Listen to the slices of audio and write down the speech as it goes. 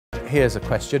here's a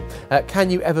question. Can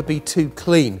you ever be too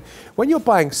clean? When you're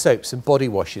buying soaps and body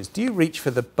washes, do you reach for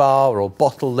the bar or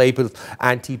bottle labelled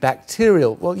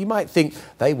antibacterial? Well, you might think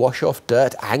they wash off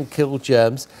dirt and kill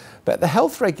germs. But the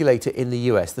health regulator in the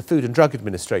US, the Food and Drug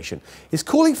Administration, is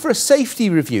calling for a safety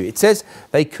review. It says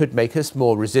they could make us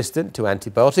more resistant to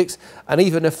antibiotics and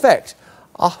even affect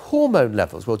our hormone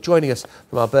levels. Well, joining us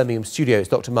from our Birmingham studio is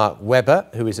Dr. Mark Webber,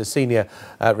 who is a senior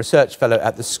research fellow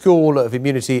at the School of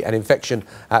Immunity and Infection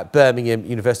at Birmingham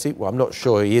University. Well, I'm not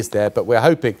sure he is there, but we're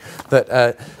hoping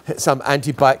that some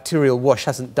antibacterial wash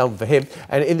hasn't done for him.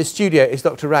 And in the studio is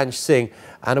Dr. Ranj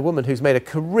and a woman who's made a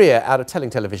career out of telling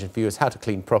television viewers how to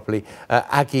clean properly,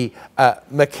 Aggie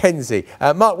Mackenzie.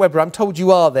 Mark Webber, I'm told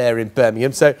you are there in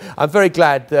Birmingham, so I'm very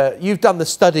glad you've done the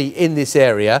study in this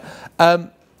area.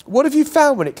 What have you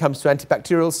found when it comes to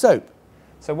antibacterial soap?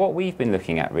 So what we've been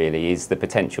looking at really is the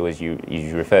potential, as you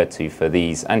referred to, for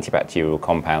these antibacterial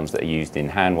compounds that are used in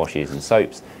hand washes and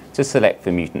soaps to select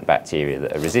for mutant bacteria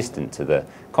that are resistant to the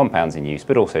compounds in use,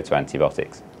 but also to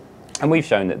antibiotics. And we've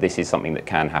shown that this is something that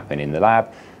can happen in the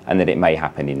lab and that it may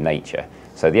happen in nature.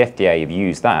 So the FDA have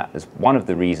used that as one of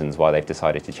the reasons why they've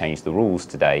decided to change the rules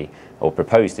today, or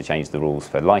propose to change the rules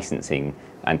for licensing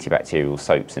antibacterial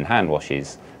soaps and hand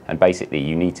washes. And basically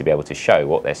you need to be able to show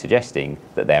what they're suggesting,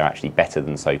 that they're actually better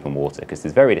than soap and water, because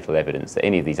there's very little evidence that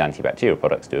any of these antibacterial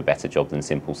products do a better job than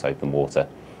simple soap and water.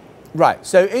 Right,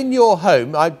 so in your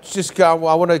home, I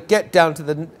want to get down to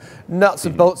the nuts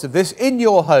and bolts of this. In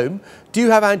your home, do you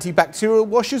have antibacterial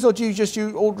washers or do you just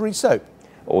use ordinary soap?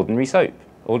 Ordinary soap.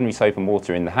 Ordinary soap and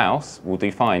water in the house will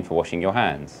do fine for washing your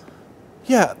hands.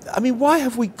 Yeah, I mean, why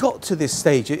have we got to this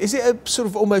stage? Is it a sort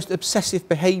of almost obsessive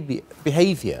behaviour?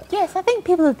 Yes, I think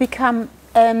people have become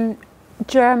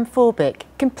germ-phobic,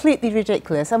 completely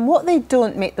ridiculous. And what they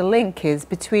don't make the link is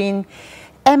between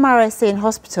MRSA in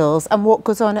hospitals and what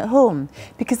goes on at home.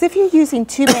 Because if you're using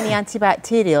too many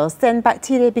antibacterials, then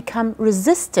bacteria become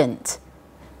resistant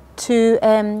to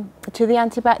the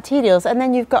antibacterials, and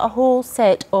then you've got a whole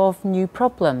set of new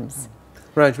problems.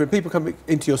 Ranj, when people come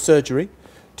into your surgery,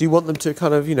 do you want them to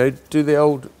kind of, you know, do the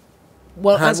old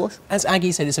hand wash? As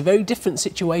Aggie said, it's a very different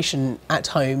situation at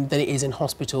home than it is in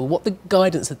hospital. What the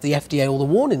guidance that the FDA, or the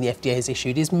warning the FDA has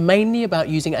issued, is mainly about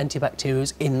using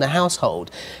antibacterials in the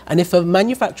household. And if a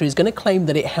manufacturer is going to claim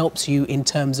that it helps you in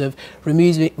terms of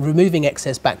removing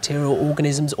excess bacterial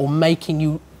organisms or making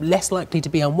you less likely to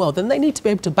be unwell, then they need to be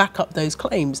able to back up those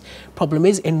claims. Problem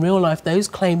is, in real life, those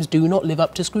claims do not live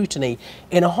up to scrutiny.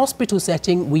 In a hospital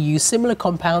setting, we use similar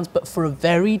compounds, but for a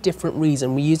very different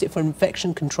reason. We use it for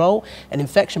infection control and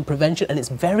infection prevention, and it's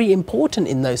very important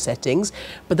in those settings,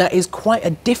 but that is quite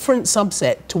a different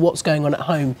subset to what's going on at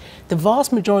home. The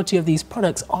vast majority of these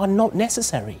products are not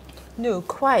necessary. No,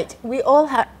 quite. We all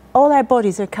our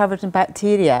bodies are covered in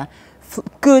bacteria,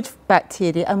 good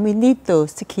bacteria, and we need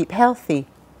those to keep healthy.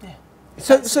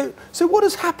 So what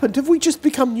has happened? Have we just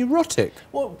become neurotic?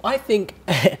 Well, I think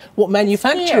what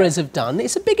manufacturers have done,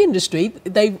 it's a big industry,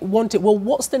 they want it, well,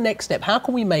 what's the next step? How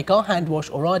can we make our hand wash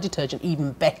or our detergent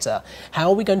even better? How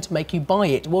are we going to make you buy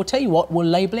it? Well, tell you what, we'll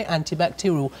label it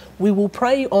antibacterial. We will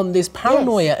prey on this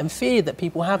paranoia and fear that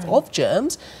people have of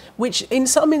germs, which in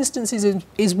some instances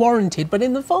is warranted, but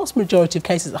in the vast majority of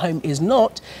cases at home is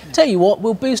not. Tell you what,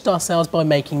 we'll boost ourselves by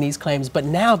making these claims, but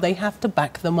now they have to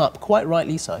back them up, quite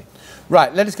rightly so.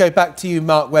 Right, let us go back to you,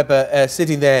 Mark Webber,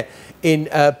 sitting there in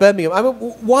Birmingham. I mean,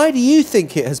 why do you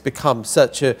think it has become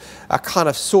such a kind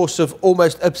of source of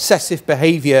almost obsessive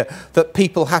behaviour that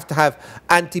people have to have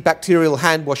antibacterial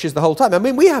hand washes the whole time? I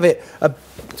mean, we have it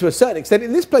to a certain extent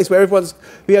in this place where everyone's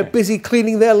busy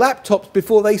cleaning their laptops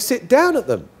before they sit down at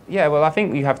them. Yeah, well, I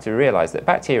think you have to realise that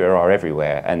bacteria are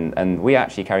everywhere, and we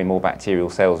actually carry more bacterial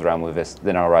cells around with us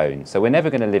than our own. So we're never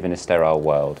going to live in a sterile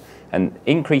world. And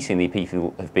increasingly,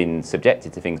 people have been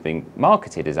subjected to things being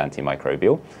marketed as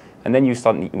antimicrobial, and then you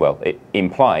suddenly, well, it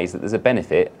implies that there's a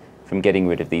benefit from getting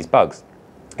rid of these bugs.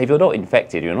 If you're not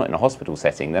infected, you're not in a hospital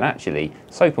setting, then actually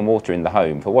soap and water in the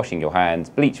home for washing your hands,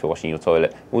 bleach for washing your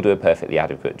toilet will do a perfectly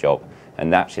adequate job.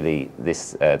 And actually,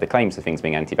 the claims of things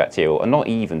being antibacterial are not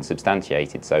even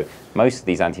substantiated. So most of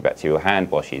these antibacterial hand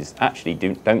washes actually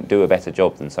don't do a better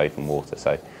job than soap and water.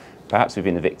 So perhaps we've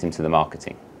been a victim to the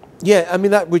marketing. Yeah, I mean,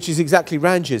 that which is exactly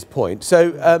Ranj's point.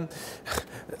 So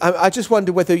I just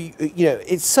wonder whether, you know,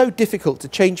 it's so difficult to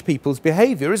change people's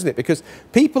behaviour, isn't it? Because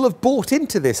people have bought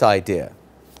into this idea.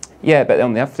 Yeah, but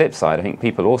on the flip side, I think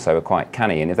people also are quite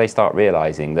canny, and if they start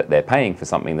realising that they're paying for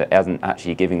something that isn't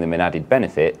actually giving them an added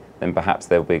benefit, then perhaps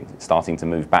they'll be starting to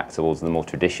move back towards the more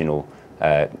traditional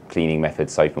cleaning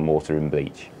methods, soap and water and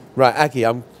bleach. Right, Aggie,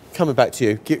 I'm coming back to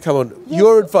you. Come on, yes.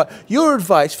 your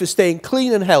advice for staying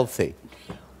clean and healthy.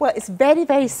 Well, it's very,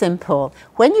 very simple.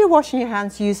 When you're washing your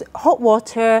hands, use hot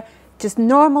water, just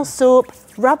normal soap,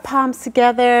 rub palms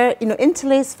together, you know,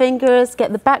 interlace fingers,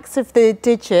 get the backs of the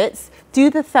digits, do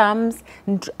the thumbs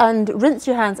and rinse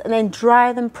your hands and then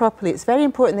dry them properly. It's very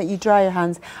important that you dry your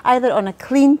hands either on a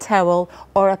clean towel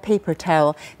or a paper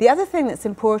towel. The other thing that's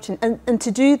important, and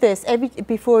to do this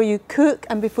before you cook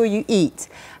and before you eat.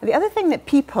 And the other thing that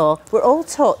we're all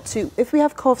taught to, if we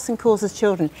have coughs and colds as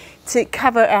children, to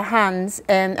cover our hands,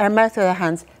 our mouth with our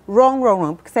hands. Wrong, wrong,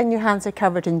 wrong, because then your hands are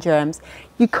covered in germs.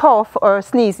 You cough or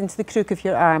sneeze into the crook of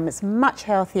your arm. It's much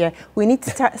healthier. We need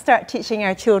to start teaching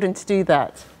our children to do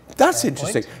that. That's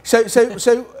interesting.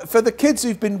 So for the kids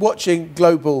who've been watching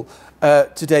Global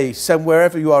Today,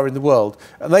 wherever you are in the world,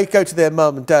 and they go to their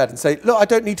mum and dad and say, look, I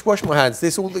don't need to wash my hands,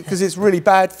 because it's really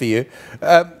bad for you.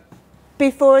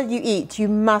 Before you eat, you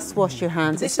must wash your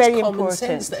hands. It's very important. This is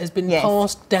common sense that has been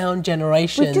passed down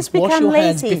generations. We've just wash become your lazy.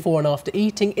 hands before and after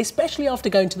eating, especially after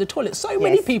going to the toilet. So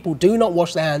many people do not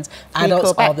wash their hands.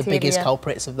 Adults are the biggest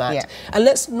culprits of that. And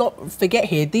let's not forget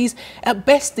here, at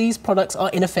best, these products are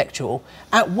ineffectual.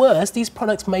 At worst, these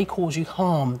products may cause you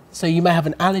harm. So you may have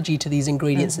an allergy to these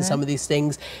ingredients and some of these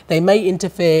things. They may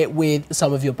interfere with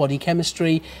some of your body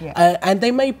chemistry, and they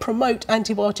may promote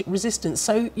antibiotic resistance.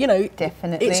 So, you know,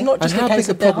 it's not just how big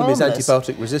a problem is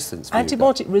antibiotic resistance for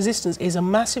Antibiotic resistance is a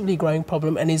massively growing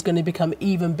problem and is going to become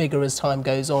even bigger as time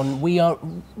goes on. We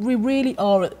really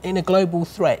are in a global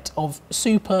threat of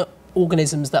super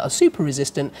organisms that are super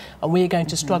resistant, and we are going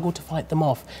to struggle to fight them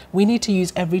off. We need to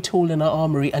use every tool in our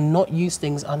armoury and not use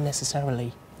things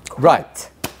unnecessarily.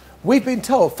 Right. We've been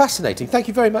told. Fascinating. Thank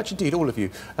you very much indeed, all of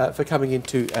you, for coming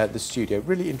into the studio.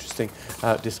 Really interesting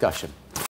discussion.